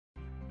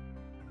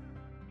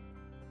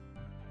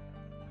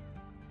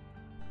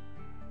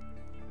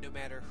No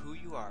matter who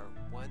you are,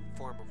 one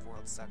form of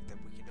world suck that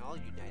we can all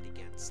unite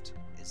against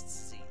is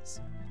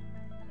disease.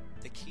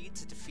 The key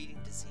to defeating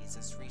disease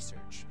is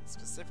research,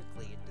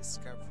 specifically in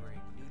discovering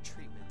new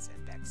treatments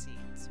and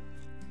vaccines.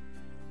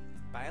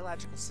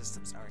 Biological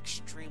systems are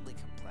extremely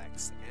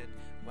complex, and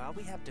while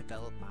we have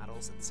developed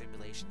models and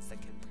simulations that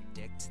can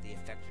predict the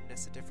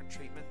effectiveness of different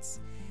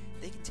treatments,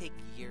 they can take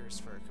years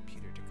for a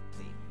computer to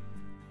complete.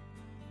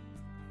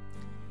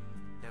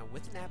 Now,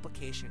 with an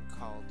application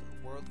called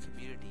World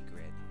Community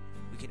Grid,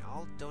 we can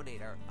all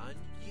donate our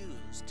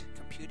unused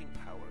computing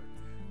power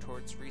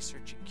towards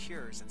researching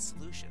cures and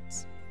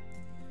solutions.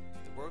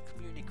 The World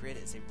Community Grid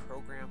is a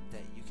program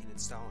that you can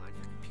install on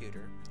your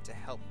computer to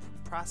help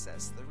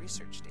process the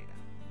research data.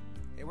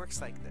 It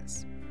works like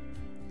this.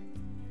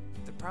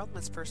 The problem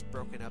is first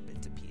broken up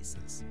into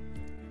pieces.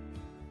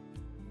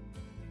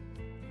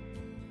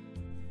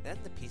 Then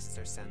the pieces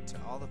are sent to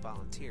all the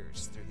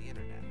volunteers through the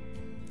internet.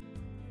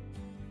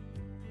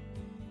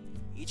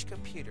 Each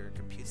computer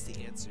computes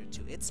the answer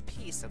to its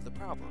piece of the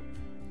problem,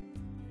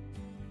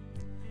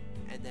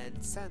 and then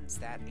sends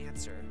that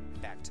answer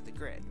back to the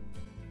grid.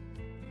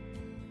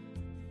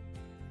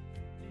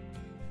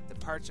 The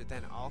parts are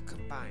then all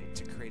combined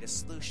to create a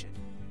solution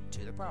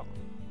to the problem.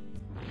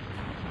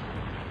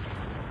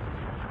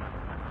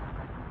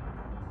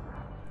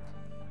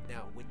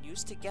 Now, when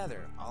used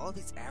together, all of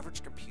these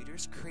average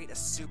computers create a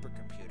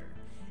supercomputer,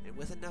 and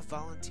with enough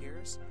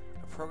volunteers,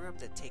 a program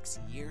that takes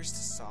years to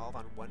solve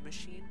on one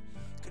machine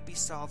could be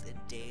solved in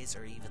days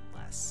or even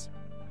less.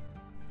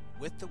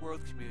 With the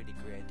World Community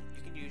Grid,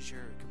 you can use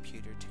your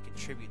computer to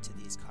contribute to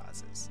these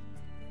causes.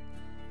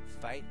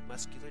 Fight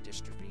muscular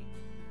dystrophy,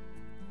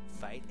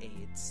 fight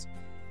AIDS,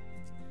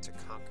 to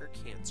conquer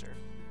cancer,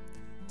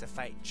 to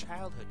fight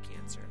childhood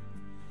cancer,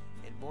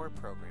 and more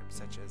programs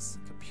such as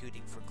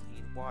computing for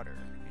clean water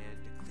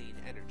and clean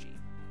energy.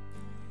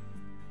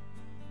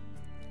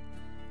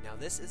 Now,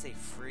 this is a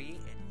free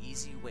and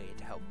easy way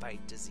to help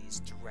fight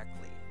disease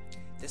directly.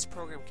 This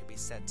program can be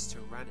set to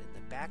run in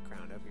the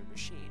background of your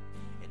machine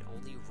and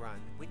only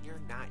run when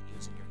you're not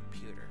using your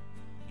computer.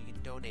 You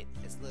can donate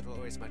as little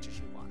or as much as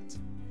you want.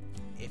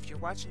 If you're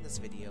watching this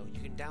video,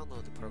 you can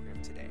download the program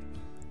today.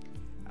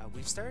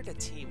 We've started a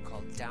team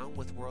called Down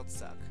with World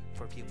Suck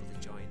for people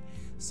to join,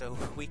 so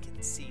we can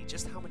see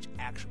just how much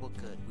actual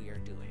good we are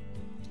doing.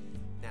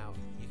 Now,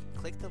 you can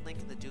click the link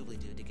in the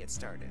doobly-doo to get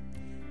started.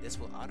 This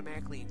will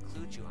automatically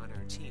include you on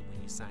our team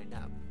when you sign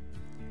up.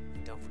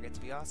 Don't forget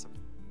to be awesome.